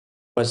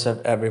What's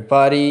up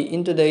everybody?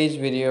 In today's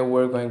video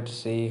we're going to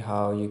see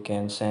how you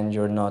can send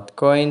your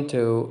Notcoin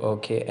to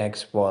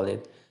OKX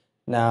wallet.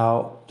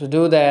 Now to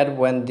do that,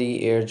 when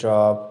the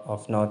airdrop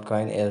of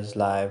Notcoin is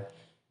live,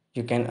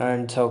 you can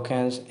earn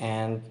tokens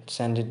and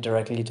send it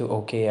directly to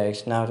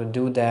OKX. Now to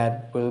do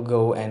that, we'll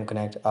go and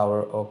connect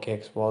our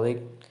OKX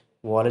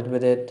wallet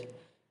with it.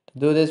 To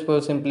do this,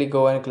 we'll simply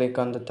go and click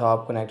on the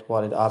top connect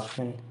wallet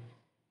option,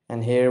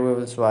 and here we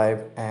will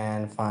swipe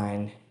and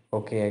find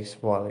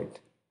OKX wallet.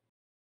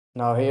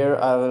 Now here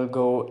I will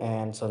go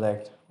and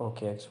select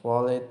OKX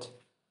wallet,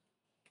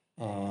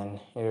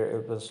 and here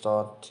it will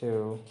start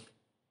to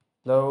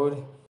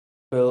load.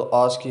 Will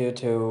ask you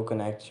to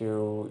connect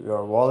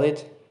your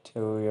wallet to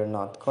your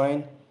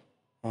Notcoin,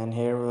 and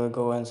here we'll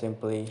go and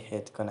simply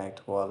hit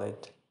connect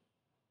wallet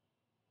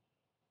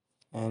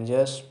and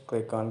just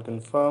click on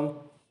confirm,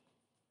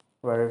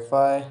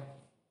 verify,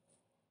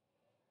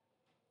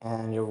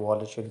 and your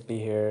wallet should be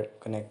here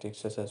connected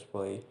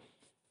successfully.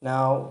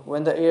 Now,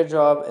 when the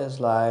airdrop is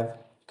live,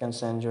 you can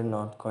send your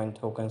Notcoin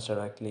tokens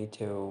directly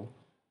to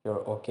your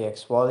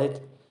OKX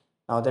wallet.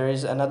 Now, there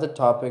is another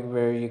topic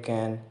where you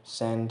can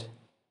send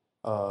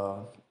uh,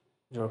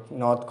 your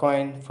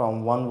Notcoin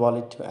from one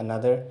wallet to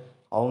another.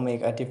 I'll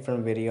make a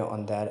different video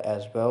on that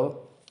as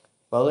well.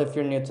 Well, if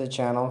you're new to the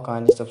channel,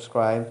 kindly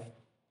subscribe,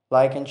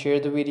 like, and share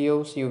the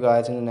video. See you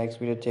guys in the next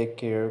video. Take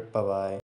care. Bye bye.